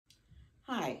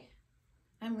Hi,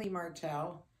 I'm Lee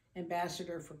Martell,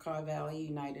 Ambassador for Caw Valley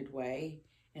United Way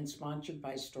and sponsored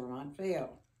by Stormont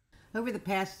Vale. Over the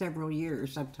past several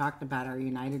years, I've talked about our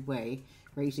United Way,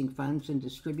 raising funds and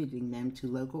distributing them to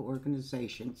local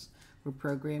organizations for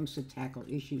programs to tackle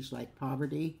issues like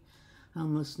poverty,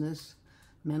 homelessness,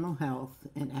 mental health,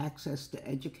 and access to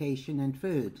education and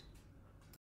food.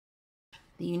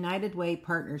 The United Way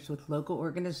partners with local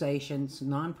organizations,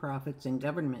 nonprofits, and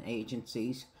government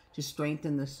agencies to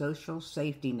strengthen the social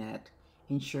safety net,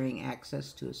 ensuring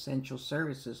access to essential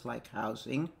services like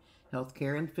housing,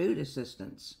 healthcare, and food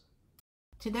assistance.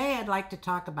 Today I'd like to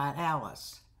talk about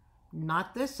Alice.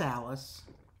 Not this Alice,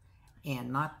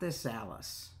 and not this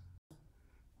Alice.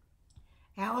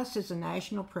 Alice is a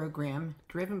national program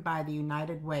driven by the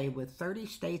United Way with 30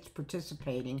 states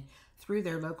participating through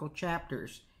their local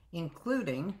chapters,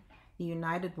 including the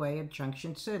United Way of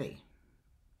Junction City.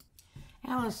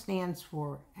 Alice stands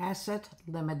for Asset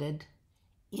Limited,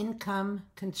 Income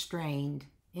Constrained,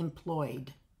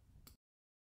 Employed.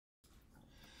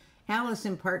 Alice,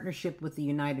 in partnership with the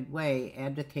United Way,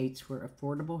 advocates for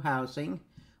affordable housing,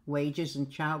 wages, and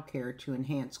childcare to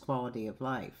enhance quality of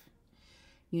life.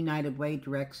 United Way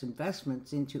directs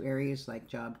investments into areas like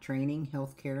job training,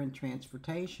 healthcare, and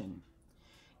transportation.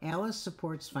 Alice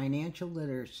supports financial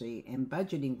literacy and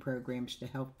budgeting programs to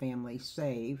help families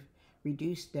save,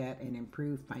 reduce debt, and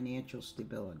improve financial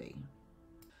stability.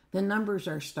 The numbers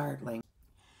are startling.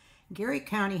 Geary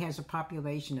County has a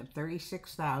population of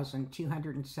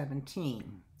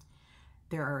 36,217.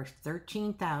 There are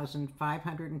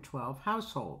 13,512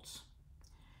 households.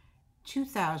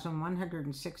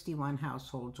 2,161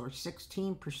 households, or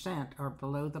 16%, are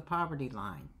below the poverty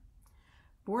line.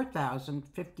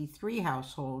 4,053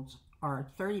 households, or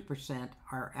 30%,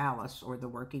 are Alice, or the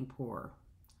working poor.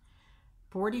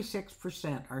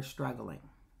 46% are struggling.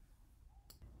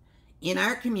 In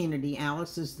our community,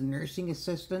 Alice is the nursing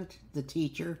assistant, the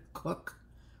teacher, cook,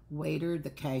 waiter, the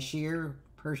cashier,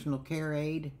 personal care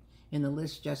aide, and the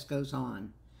list just goes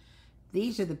on.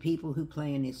 These are the people who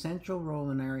play an essential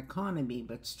role in our economy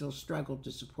but still struggle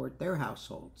to support their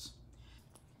households.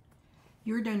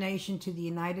 Your donation to the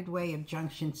United Way of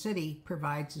Junction City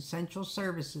provides essential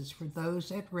services for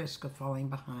those at risk of falling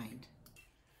behind.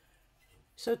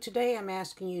 So today I'm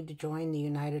asking you to join the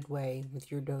United Way with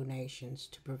your donations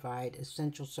to provide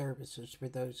essential services for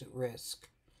those at risk.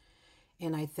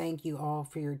 And I thank you all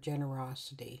for your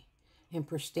generosity and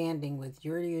for standing with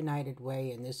your United Way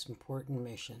in this important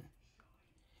mission.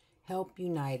 Help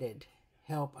United,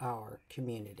 help our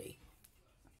community.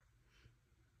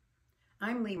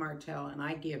 I'm Lee Martell and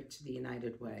I give to the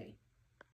United Way.